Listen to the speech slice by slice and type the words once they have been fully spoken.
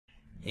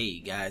Hey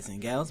guys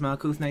and gals,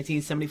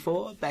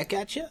 Malkuth1974 back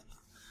at you.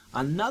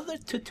 Another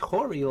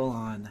tutorial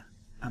on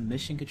a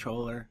mission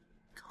controller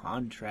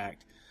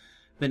contract.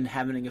 Been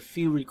having a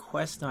few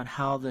requests on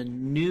how the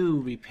new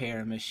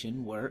repair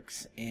mission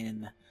works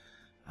in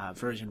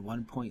version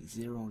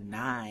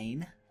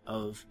 1.09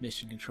 of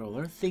Mission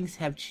Controller. Things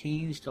have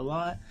changed a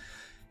lot,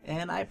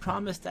 and I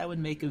promised I would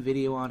make a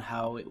video on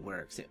how it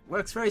works. It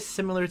works very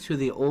similar to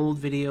the old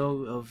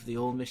video of the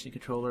old Mission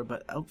Controller,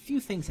 but a few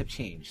things have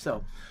changed.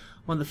 So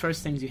one of the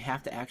first things you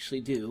have to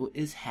actually do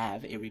is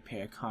have a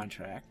repair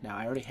contract. Now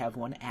I already have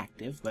one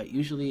active, but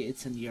usually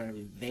it's in your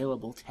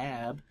available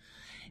tab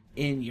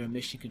in your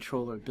Mission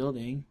Controller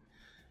building,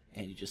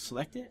 and you just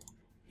select it,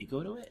 you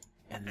go to it,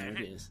 and there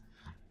it is.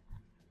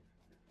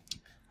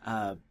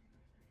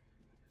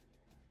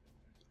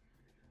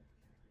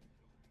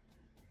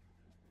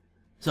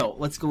 So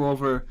let's go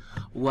over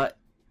what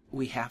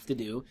we have to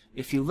do.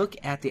 If you look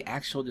at the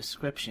actual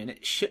description,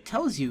 it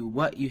tells you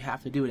what you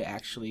have to do to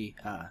actually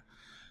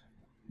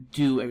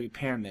do a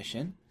repair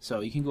mission. So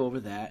you can go over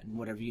that and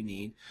whatever you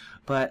need.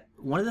 But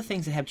one of the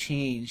things that have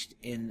changed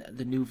in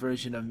the new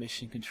version of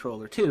Mission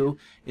Controller 2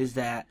 is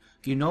that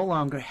you no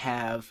longer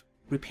have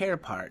repair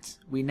parts.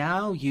 We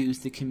now use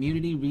the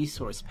Community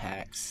Resource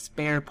Pack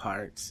spare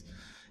parts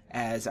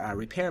as our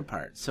repair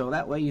parts. So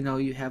that way, you know,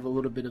 you have a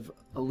little bit of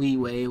a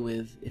leeway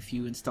with if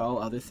you install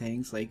other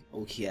things like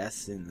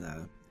OKS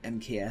and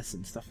MKS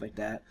and stuff like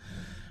that.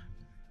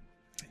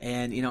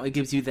 And you know, it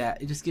gives you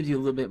that. It just gives you a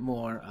little bit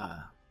more,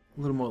 a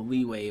little more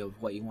leeway of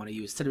what you want to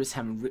use. Instead of just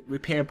having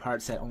repair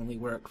parts that only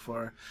work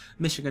for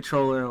Mission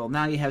Controller, well,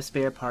 now you have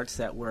spare parts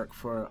that work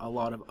for a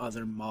lot of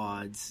other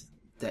mods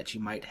that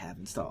you might have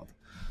installed.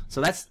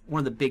 So that's one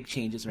of the big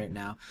changes right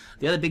now.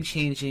 The other big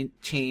change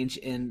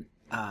in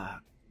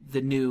the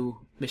new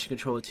Mission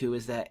Controller 2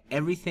 is that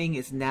everything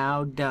is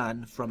now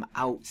done from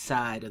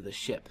outside of the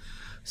ship.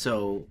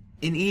 So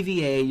in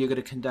EVA, you're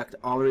going to conduct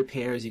all the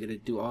repairs, you're going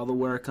to do all the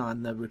work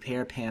on the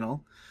repair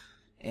panel,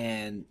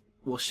 and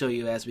we'll show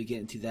you as we get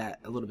into that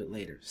a little bit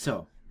later.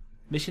 So,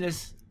 mission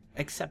is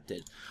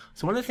accepted.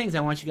 So one of the things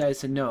I want you guys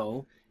to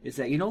know is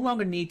that you no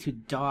longer need to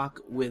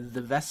dock with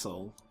the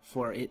vessel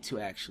for it to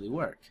actually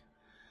work.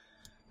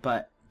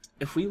 But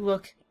if we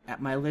look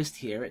at my list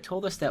here, it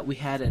told us that we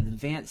had an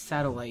Advanced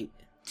Satellite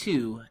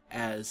 2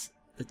 as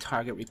the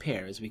target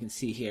repair. As we can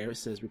see here, it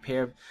says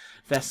Repair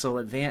Vessel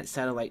Advanced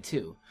Satellite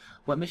 2.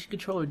 What Mission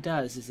Controller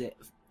does is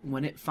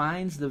when it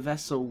finds the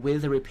vessel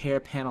with a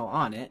repair panel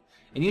on it,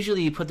 and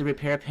usually you put the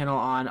repair panel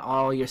on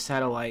all your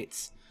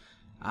satellites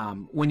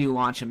when you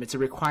launch them. It's a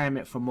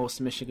requirement for most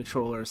Mission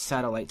Controller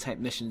satellite type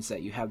missions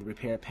that you have the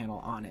repair panel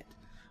on it.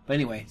 But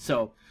anyway,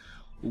 so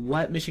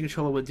what Mission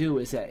Controller will do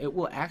is that it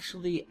will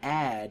actually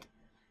add,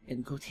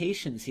 in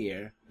quotations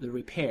here, the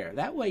repair.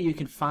 That way you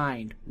can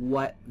find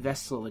what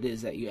vessel it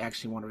is that you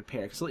actually want to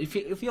repair. So if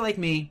you're like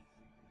me,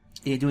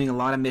 you're doing a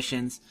lot of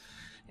missions,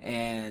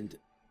 and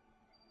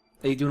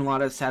you're doing a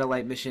lot of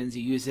satellite missions,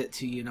 you use it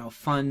to, you know,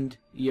 fund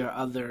your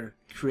other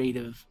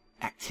creative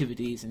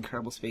activities in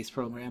Kerbal Space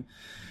Program.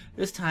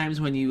 There's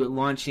times when you're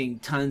launching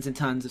tons and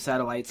tons of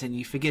satellites and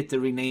you forget to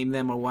rename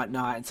them or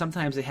whatnot, and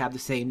sometimes they have the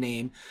same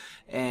name,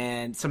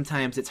 and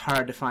sometimes it's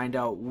hard to find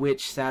out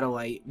which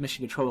satellite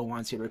Mission Controller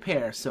wants you to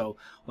repair. So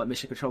what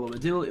Mission Controller will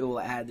do, it will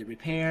add the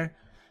repair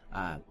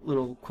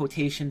little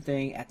quotation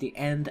thing at the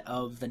end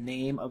of the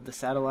name of the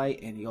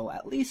satellite, and you'll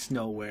at least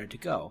know where to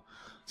go.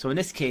 So in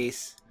this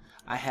case,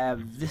 I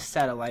have this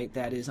satellite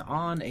that is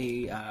on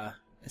a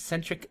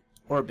eccentric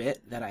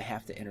orbit that I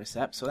have to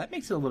intercept, so that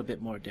makes it a little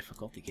bit more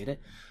difficult to get it,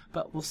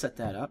 but we'll set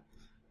that up.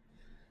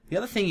 The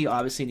other thing you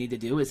obviously need to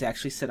do is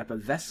actually set up a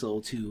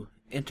vessel to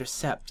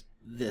intercept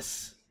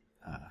this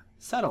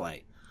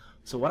satellite.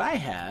 So what I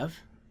have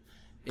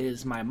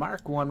is my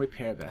Mark 1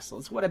 repair vessel.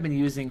 It's what I've been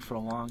using for a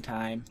long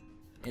time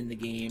in the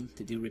game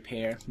to do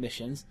repair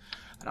missions,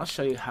 and I'll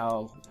show you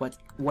how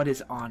what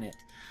is on it.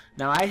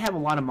 Now I have a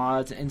lot of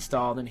mods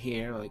installed in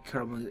here, like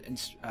Kerbal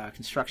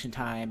Construction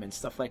Time and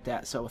stuff like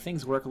that, so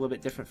things work a little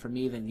bit different for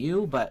me than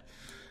you. But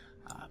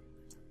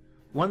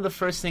one of the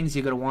first things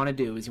you're going to want to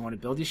do is you want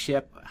to build your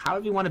ship.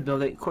 However you want to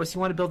build it, of course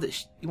you want to build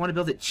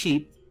it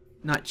cheap,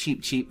 not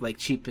cheap like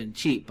cheap and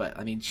cheap, but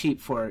I mean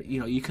cheap for, you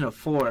know, you can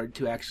afford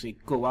to actually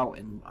go out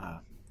and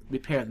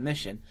repair the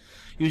mission.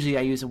 Usually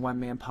I use a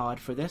one-man pod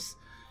for this.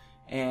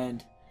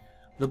 And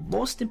the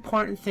most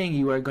important thing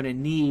you are going to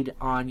need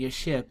on your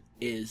ship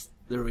is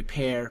the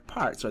repair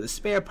parts, or the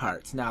spare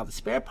parts. Now, the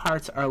spare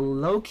parts are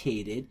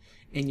located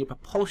in your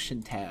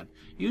propulsion tab.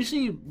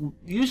 Usually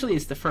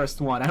it's the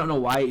first one. I don't know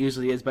why it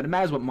usually is, but it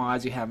matters what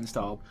mods you have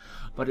installed.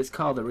 But it's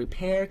called the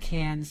Repair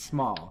Can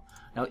Small.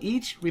 Now,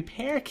 each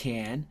repair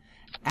can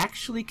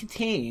actually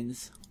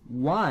contains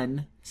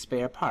one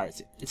spare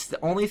part. It's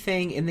the only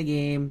thing in the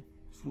game.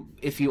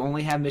 If you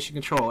only have Mission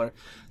Controller,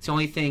 it's the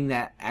only thing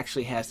that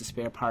actually has the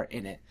spare part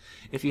in it.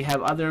 If you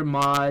have other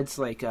mods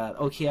like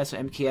OKS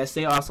or MKS,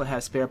 they also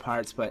have spare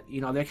parts, but you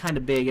know, they're kind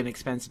of big and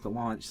expensive to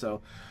launch, so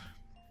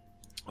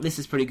this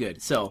is pretty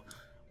good. So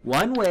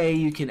one way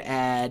you can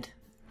add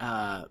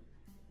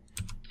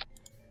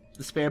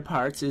the spare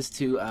parts is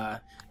to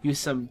use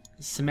some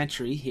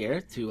symmetry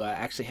here to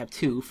actually have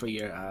two for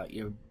your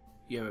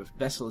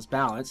vessel is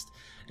balanced,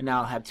 and now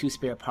I'll have two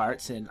spare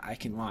parts, and I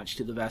can launch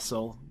to the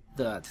vessel,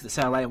 to the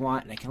satellite I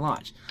want, and I can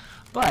launch.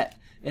 But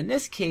in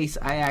this case,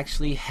 I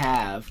actually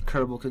have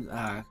Kerbal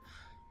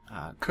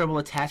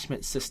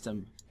attachment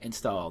system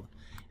installed,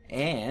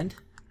 and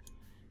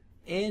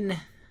in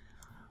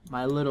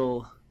my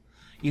little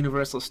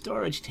universal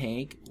storage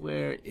tank,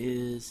 where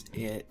is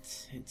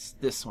it? It's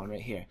this one right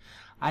here.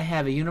 I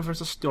have a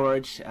universal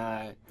storage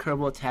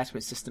Kerbal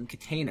attachment system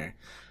container,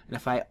 and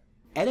if I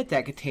edit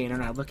that container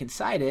and I look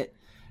inside it,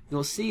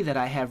 you'll see that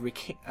I have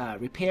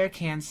repair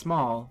can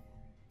small,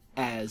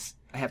 as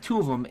I have two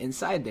of them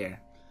inside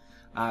there.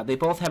 They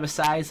both have a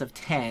size of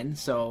 10,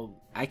 so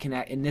I can,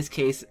 in this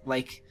case,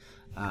 like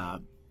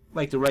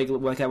the regular,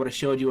 like I would have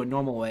showed you a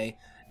normal way,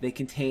 they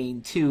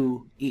contain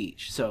two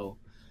each. So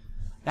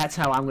that's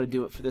how I'm going to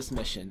do it for this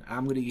mission.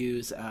 I'm going to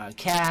use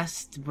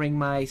CAS to bring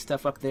my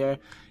stuff up there.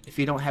 If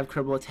you don't have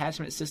Kerbal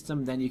attachment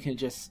system, then you can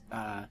just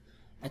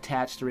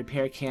attach the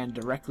repair can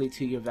directly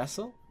to your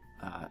vessel,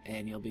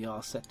 and you'll be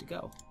all set to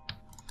go.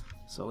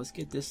 So let's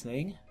get this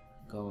thing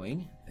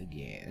going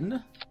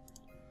again.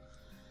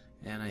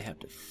 And I have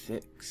to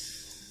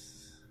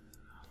fix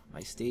my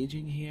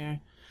staging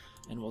here,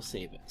 and we'll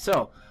save it.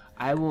 So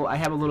I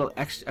have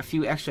a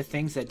few extra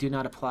things that do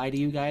not apply to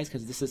you guys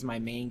because this is my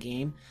main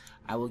game.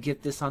 I will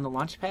get this on the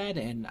launch pad,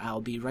 and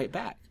I'll be right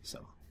back.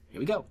 So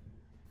here we go.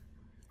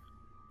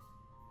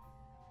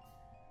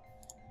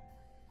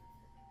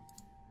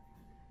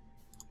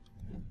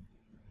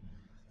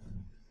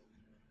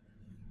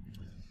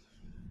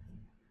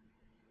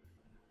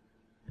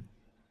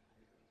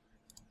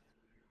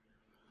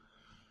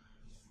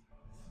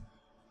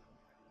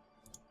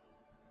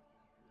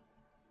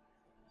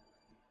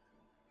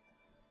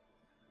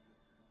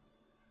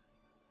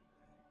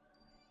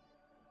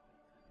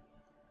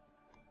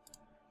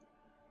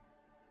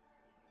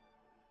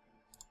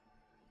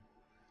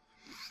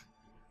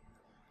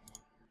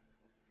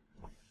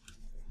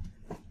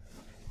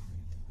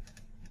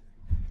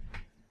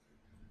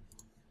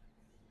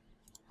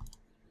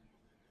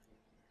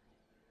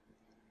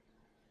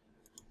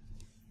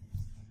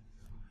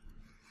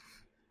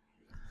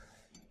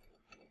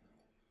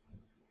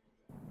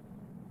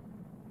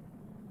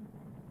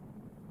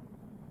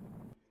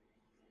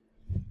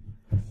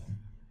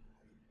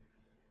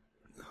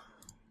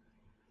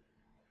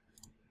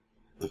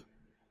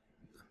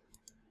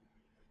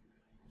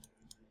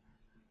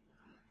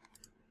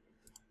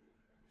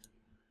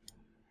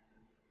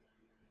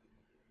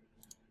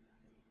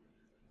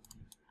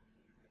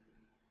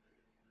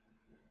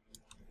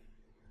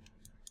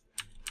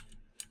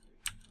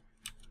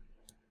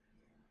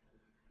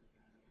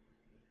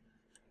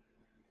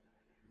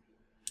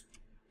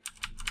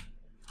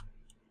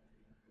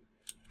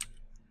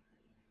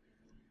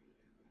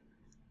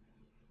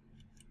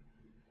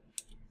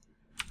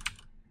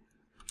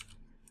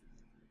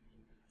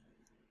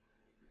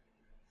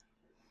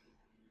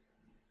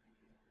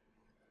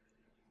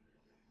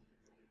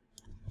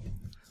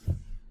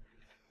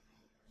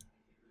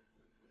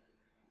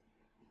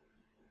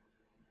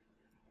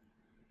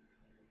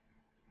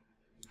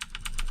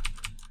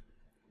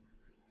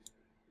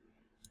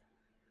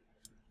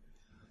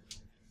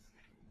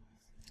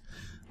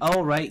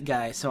 Alright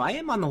guys, so I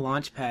am on the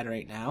launch pad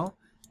right now,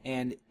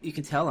 and you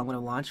can tell I'm going to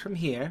launch from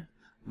here.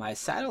 My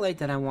satellite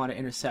that I want to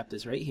intercept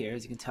is right here,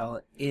 as you can tell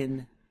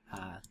in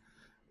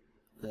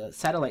the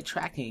satellite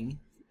tracking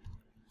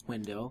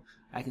window.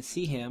 I can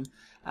see him.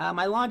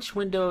 My launch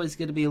window is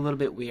going to be a little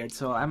bit weird,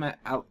 so I'm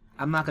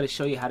not going to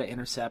show you how to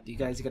intercept. You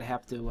guys are going to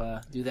have to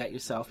do that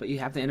yourself, but you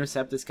have to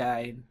intercept this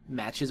guy,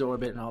 match his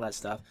orbit, and all that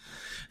stuff.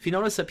 If you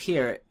notice up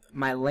here,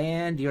 my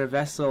land your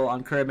vessel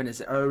on Kerbin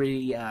has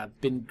already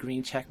been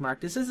green checkmarked.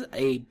 This is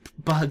a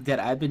bug that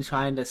I've been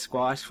trying to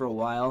squash for a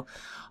while.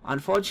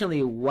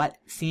 Unfortunately, what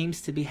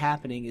seems to be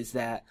happening is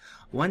that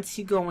once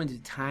you go into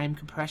time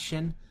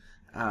compression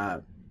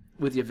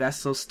with your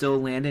vessel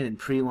still landing in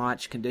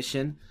pre-launch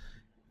condition,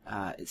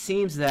 it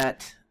seems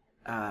that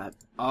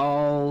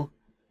all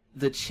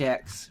the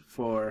checks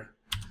for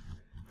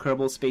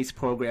Kerbal Space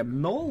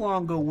Program no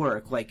longer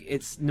work. Like,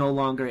 it's no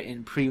longer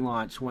in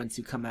pre-launch once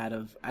you come out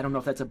of, I don't know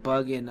if that's a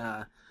bug in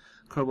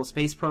Kerbal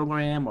Space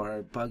Program or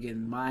a bug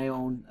in my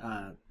own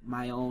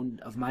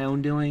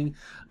doing,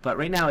 but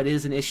right now it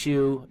is an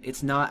issue.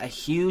 It's not a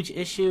huge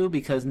issue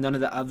because none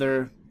of the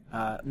other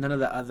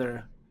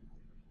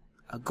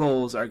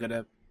goals are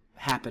gonna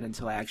happen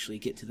until I actually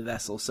get to the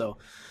vessel. So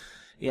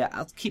yeah,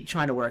 I'll keep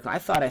trying to work. I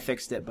thought I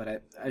fixed it,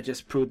 but I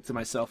just proved to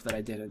myself that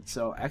I didn't.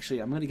 So actually,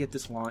 I'm going to get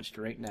this launched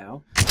right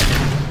now.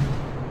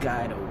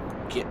 Gotta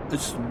get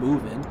this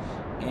moving,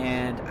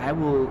 and I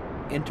will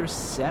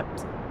intercept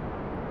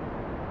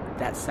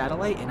that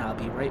satellite, and I'll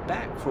be right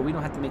back, for we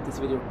don't have to make this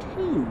video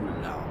too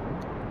long.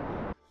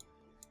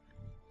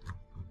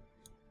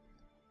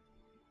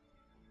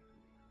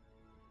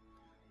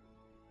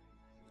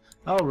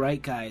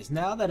 Alright guys,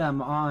 now that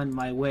I'm on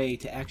my way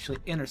to actually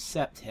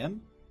intercept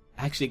him,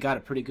 I actually got a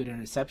pretty good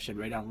interception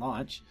right on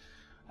launch.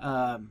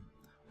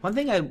 one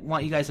thing I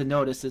want you guys to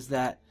notice is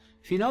that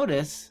if you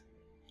notice,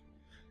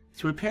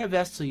 to repair a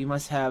vessel you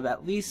must have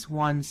at least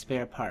one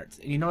spare part.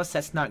 And you notice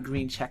that's not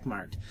green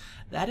checkmarked.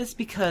 That is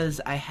because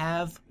I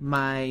have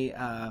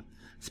my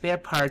spare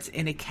parts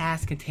in a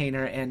CAS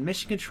container, and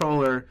Mission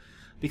Controller,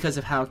 because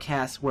of how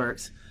CAS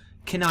works,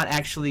 cannot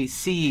actually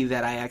see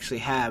that I actually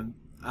have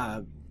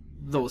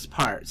those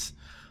parts.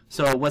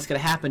 So what's going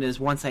to happen is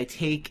once I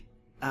take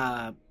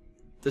the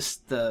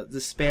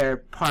spare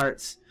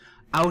parts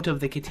out of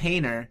the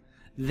container,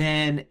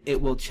 then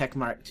it will check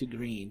mark to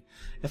green.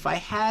 If I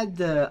had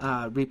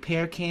the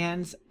repair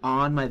cans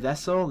on my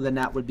vessel, then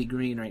that would be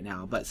green right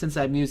now. But since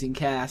I'm using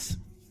CAS,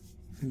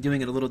 I'm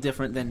doing it a little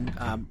different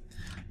than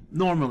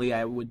normally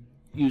I would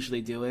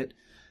usually do it.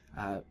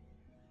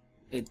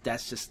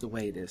 That's just the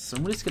way it is. So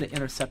I'm just going to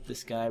intercept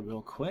this guy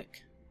real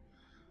quick.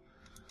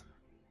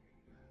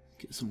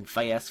 Get some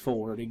fast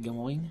forwarding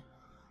going.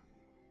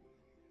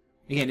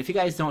 Again, if you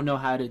guys don't know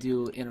how to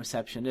do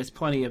interception, there's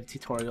plenty of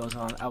tutorials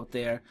out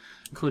there,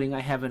 including I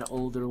have an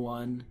older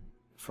one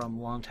from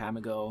a long time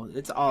ago.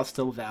 It's all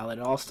still valid.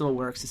 It all still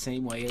works the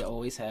same way it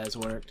always has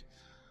worked.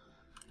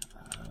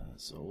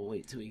 So we'll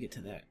wait till we get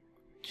to that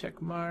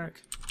check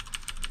mark.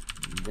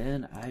 And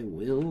then I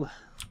will...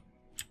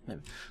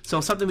 So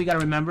something we got to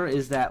remember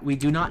is that we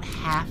do not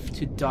have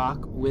to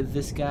dock with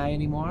this guy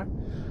anymore.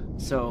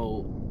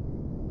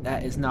 So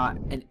that is not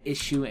an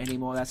issue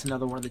anymore. That's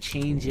another one of the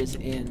changes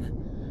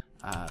in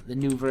the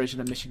new version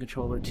of Mission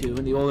Controller 2.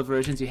 In the older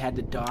versions, you had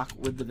to dock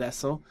with the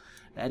vessel.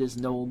 That is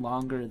no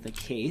longer the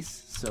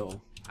case.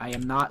 So I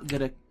am not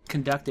going to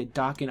conduct a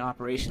docking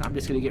operation. I'm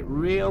just going to get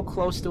real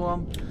close to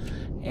him,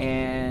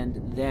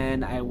 and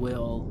then I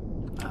will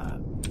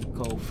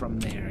go from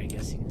there, I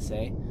guess you can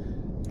say.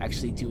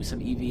 Actually do some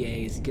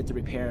EVAs, get the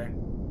repair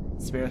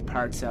spare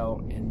parts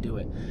out, and do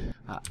it.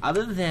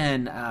 Other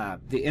than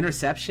the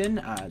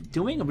interception,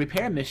 doing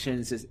repair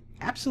missions is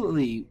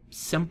absolutely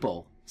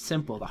simple.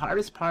 The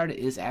hardest part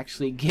is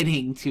actually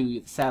getting to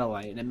the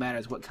satellite, and it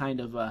matters what kind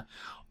of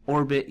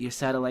orbit your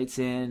satellite's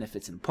in. If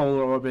it's in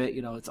polar orbit,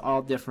 you know, it's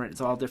all different.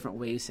 It's all different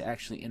ways to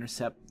actually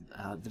intercept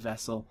the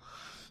vessel.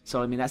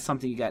 So I mean, that's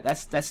something you got.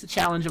 That's the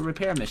challenge of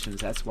repair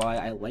missions. That's why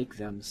I like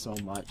them so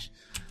much,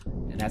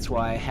 and that's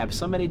why I have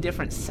so many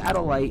different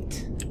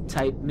satellite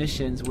type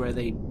missions where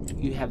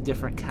you have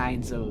different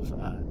kinds of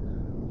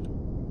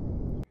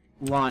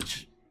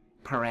launch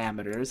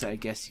parameters, I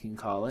guess you can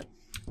call it.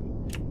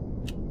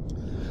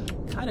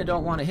 Kind of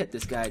don't want to hit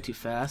this guy too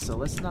fast, so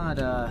let's not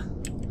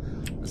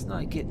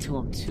get to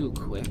him too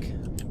quick.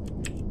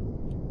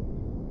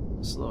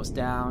 Slow us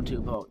down to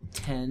about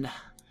 10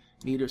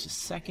 meters a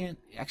second.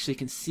 You actually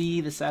can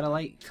see the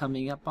satellite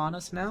coming up on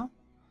us now.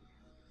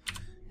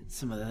 Hit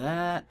some of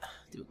that.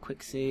 Do a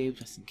quick save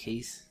just in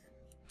case.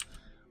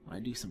 When I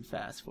do some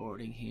fast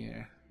forwarding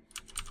here.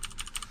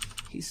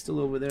 He's still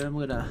over there. I'm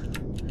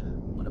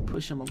gonna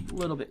push him a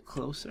little bit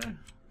closer.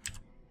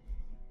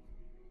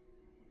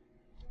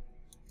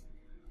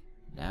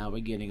 Now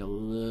we're getting a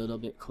little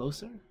bit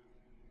closer.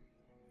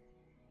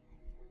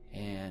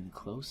 And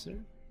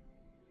closer.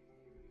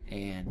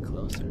 And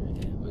closer.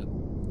 And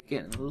we're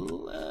getting a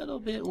little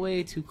bit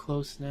way too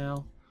close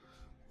now.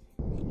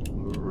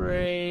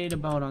 Right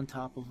about on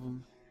top of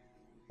him.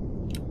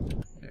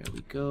 There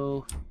we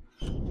go.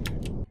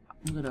 I'm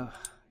gonna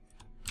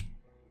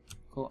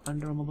go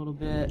under him a little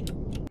bit.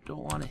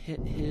 Don't want to hit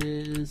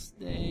his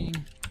thing.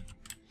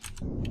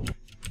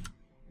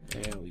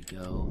 There we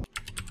go.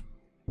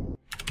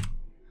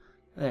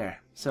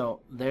 There.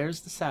 So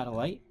there's the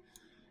satellite.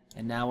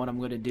 And now what I'm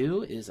going to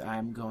do is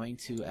I'm going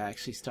to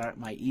actually start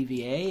my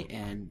EVA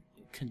and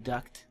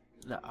conduct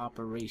the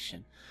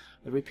operation.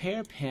 The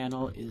repair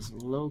panel is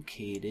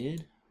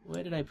located...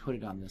 Where did I put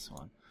it on this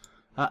one?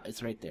 Ah,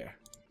 it's right there.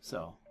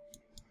 So,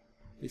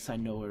 at least I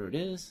know where it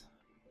is.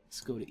 Let's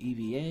go to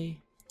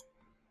EVA.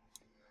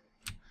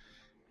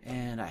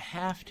 And I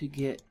have to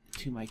get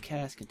to my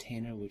CAS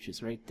container, which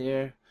is right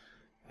there.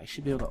 I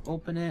should be able to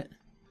open it.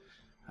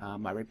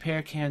 My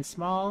repair can's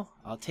small.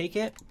 I'll take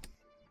it.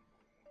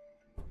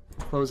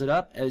 Close it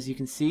up. As you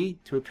can see,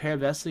 to repair a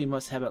vessel you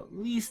must have at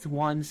least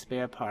one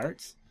spare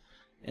parts.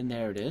 And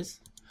there it is.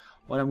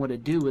 What I'm going to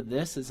do with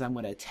this is I'm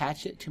going to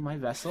attach it to my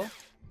vessel.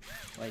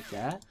 Like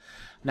that.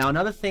 Now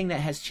another thing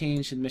that has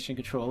changed in Mission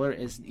Controller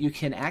is you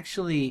can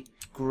actually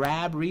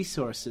grab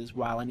resources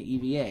while in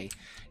EVA.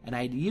 And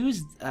I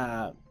used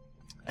a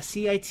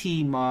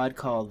CIT mod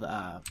called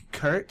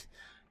Kurt,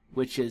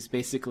 which is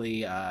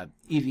basically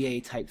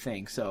EVA type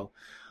thing. So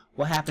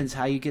what happens,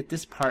 how you get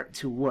this part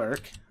to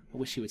work, I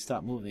wish you would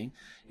stop moving,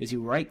 is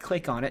you right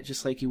click on it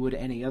just like you would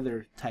any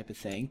other type of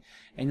thing,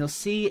 and you'll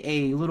see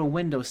a little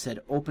window said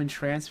Open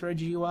Transfer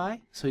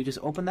GUI. So you just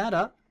open that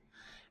up,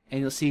 and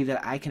you'll see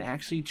that I can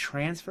actually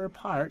transfer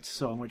parts.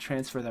 So I'm going to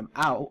transfer them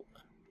out.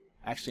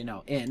 Actually,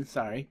 no, in,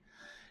 sorry.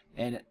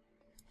 And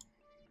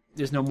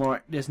there's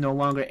no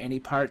longer any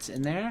parts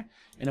in there.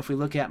 And if we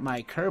look at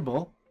my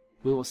Kerbal,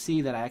 we will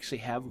see that I actually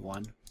have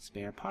one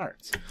spare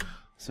part.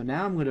 So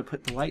now I'm going to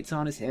put the lights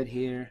on his head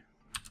here,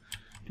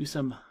 do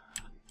some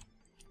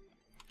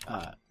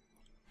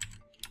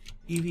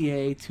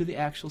EVA to the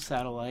actual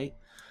satellite.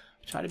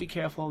 Try to be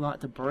careful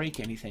not to break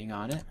anything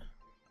on it.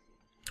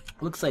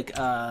 Looks like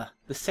the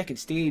second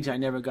stage I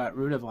never got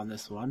rid of on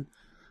this one.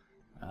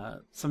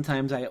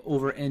 Sometimes I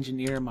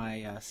over-engineer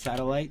my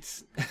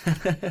satellites.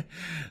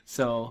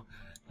 So,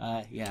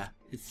 yeah,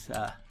 it's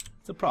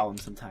a problem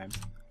sometimes.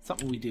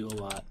 Something we do a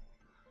lot.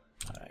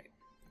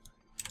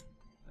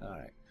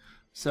 Alright.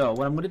 So,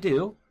 what I'm going to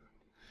do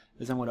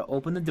is I'm going to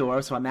open the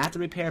door. So I'm at the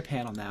repair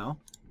panel now.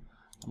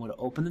 I'm going to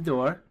open the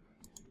door.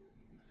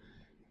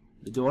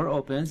 The door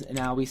opens, and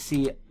now we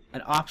see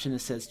an option that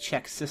says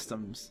check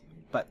systems.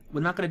 But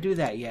we're not going to do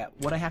that yet.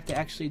 What I have to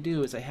actually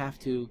do is I have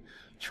to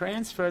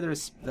transfer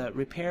the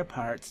repair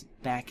parts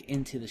back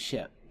into the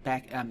ship,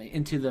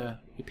 into the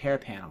repair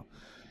panel.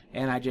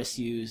 And I just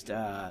used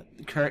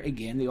Kurt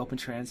again, the open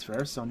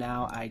transfer. So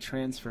now I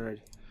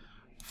transferred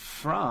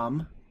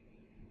from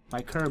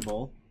my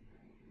Kerbal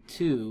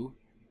to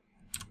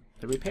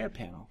the repair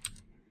panel.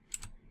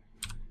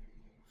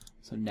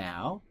 So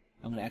now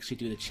I'm going to actually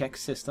do the check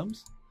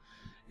systems.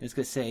 It's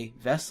going to say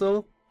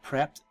vessel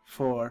prepped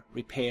for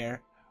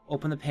repair.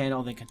 Open the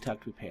panel, then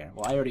conduct repair.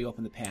 Well, I already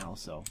opened the panel,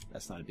 so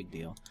that's not a big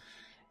deal.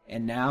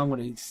 And now I'm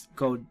going to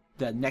go,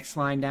 the next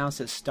line down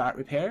says start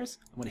repairs.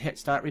 I'm going to hit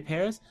start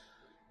repairs.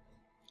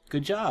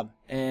 Good job.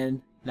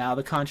 And now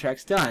the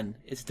contract's done.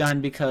 It's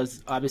done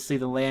because obviously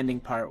the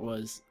landing part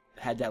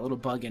had that little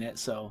bug in it.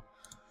 So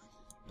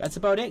that's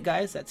about it,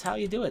 guys. That's how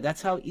you do it.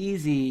 That's how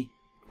easy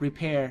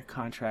repair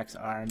contracts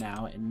are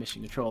now in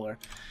Mission Controller.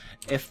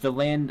 If the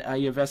land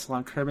your vessel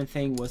on Kerbin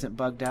thing wasn't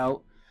bugged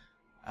out,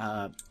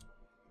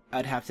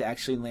 I'd have to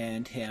actually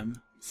land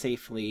him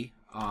safely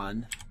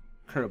on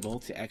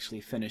Kerbal to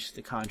actually finish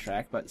the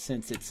contract. But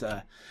since it's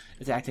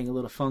acting a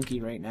little funky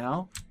right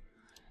now,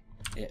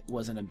 it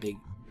wasn't a big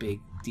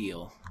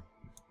deal.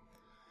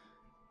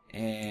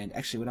 And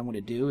actually, what I'm going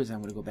to do is I'm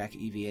going to go back to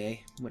EVA.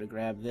 I'm going to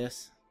grab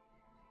this,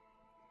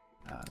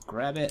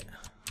 grab it.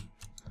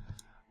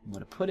 I'm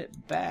going to put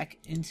it back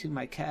into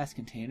my cast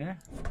container,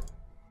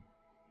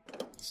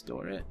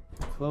 store it,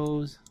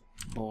 close,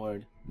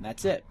 board, and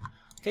that's it.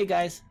 Okay,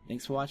 guys,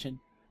 thanks for watching.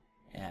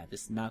 Yeah,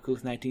 this is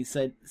Malkuth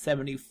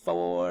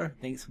 1974.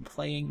 Thanks for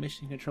playing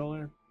Mission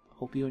Controller.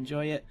 Hope you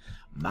enjoy it.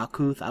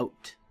 Malkuth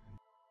out.